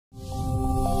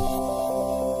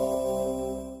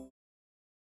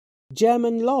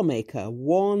German lawmaker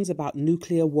warns about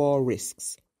nuclear war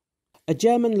risks. A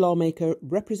German lawmaker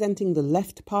representing the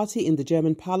Left Party in the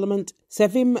German parliament,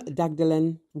 Sevim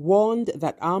Dagdelen, warned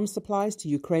that arms supplies to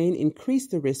Ukraine increase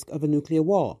the risk of a nuclear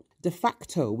war. De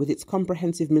facto, with its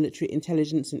comprehensive military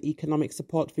intelligence and economic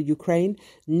support for Ukraine,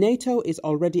 NATO is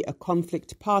already a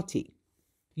conflict party.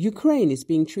 Ukraine is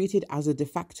being treated as a de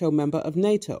facto member of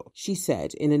NATO, she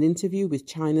said in an interview with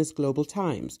China's Global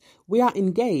Times. We are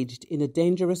engaged in a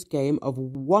dangerous game of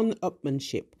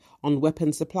one-upmanship on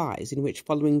weapon supplies, in which,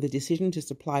 following the decision to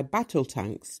supply battle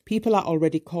tanks, people are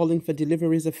already calling for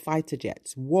deliveries of fighter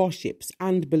jets, warships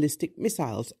and ballistic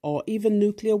missiles, or even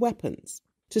nuclear weapons.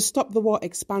 To stop the war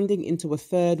expanding into a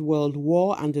third world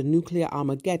war and a nuclear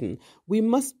Armageddon, we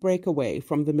must break away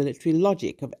from the military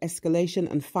logic of escalation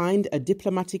and find a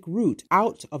diplomatic route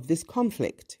out of this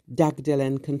conflict,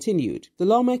 Dagdelen continued. The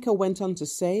lawmaker went on to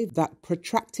say that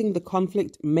protracting the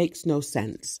conflict makes no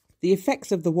sense. The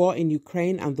effects of the war in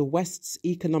Ukraine and the West's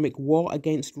economic war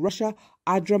against Russia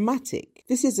are dramatic.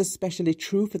 This is especially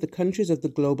true for the countries of the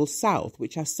global south,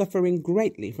 which are suffering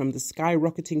greatly from the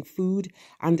skyrocketing food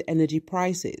and energy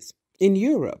prices. In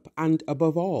Europe, and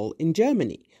above all in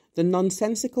Germany, the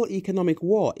nonsensical economic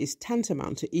war is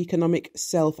tantamount to economic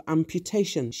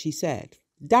self-amputation, she said.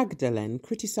 Dagdelen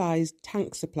criticised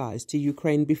tank supplies to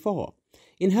Ukraine before.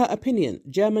 In her opinion,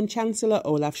 German Chancellor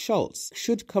Olaf Scholz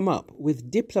should come up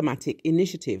with diplomatic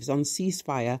initiatives on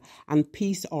ceasefire and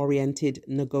peace-oriented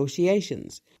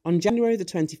negotiations. On January the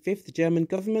 25th, the German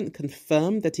government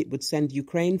confirmed that it would send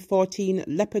Ukraine 14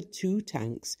 Leopard 2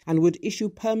 tanks and would issue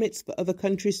permits for other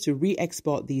countries to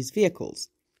re-export these vehicles.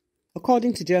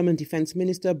 According to German Defense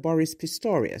Minister Boris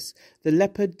Pistorius, the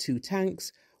Leopard 2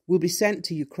 tanks will be sent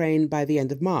to Ukraine by the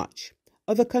end of March.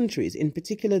 Other countries, in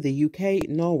particular the UK,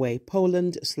 Norway,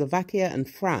 Poland, Slovakia and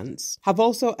France, have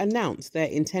also announced their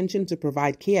intention to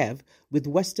provide Kiev with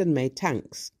Western-made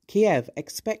tanks. Kiev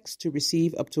expects to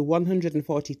receive up to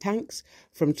 140 tanks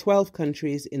from 12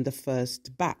 countries in the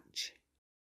first batch.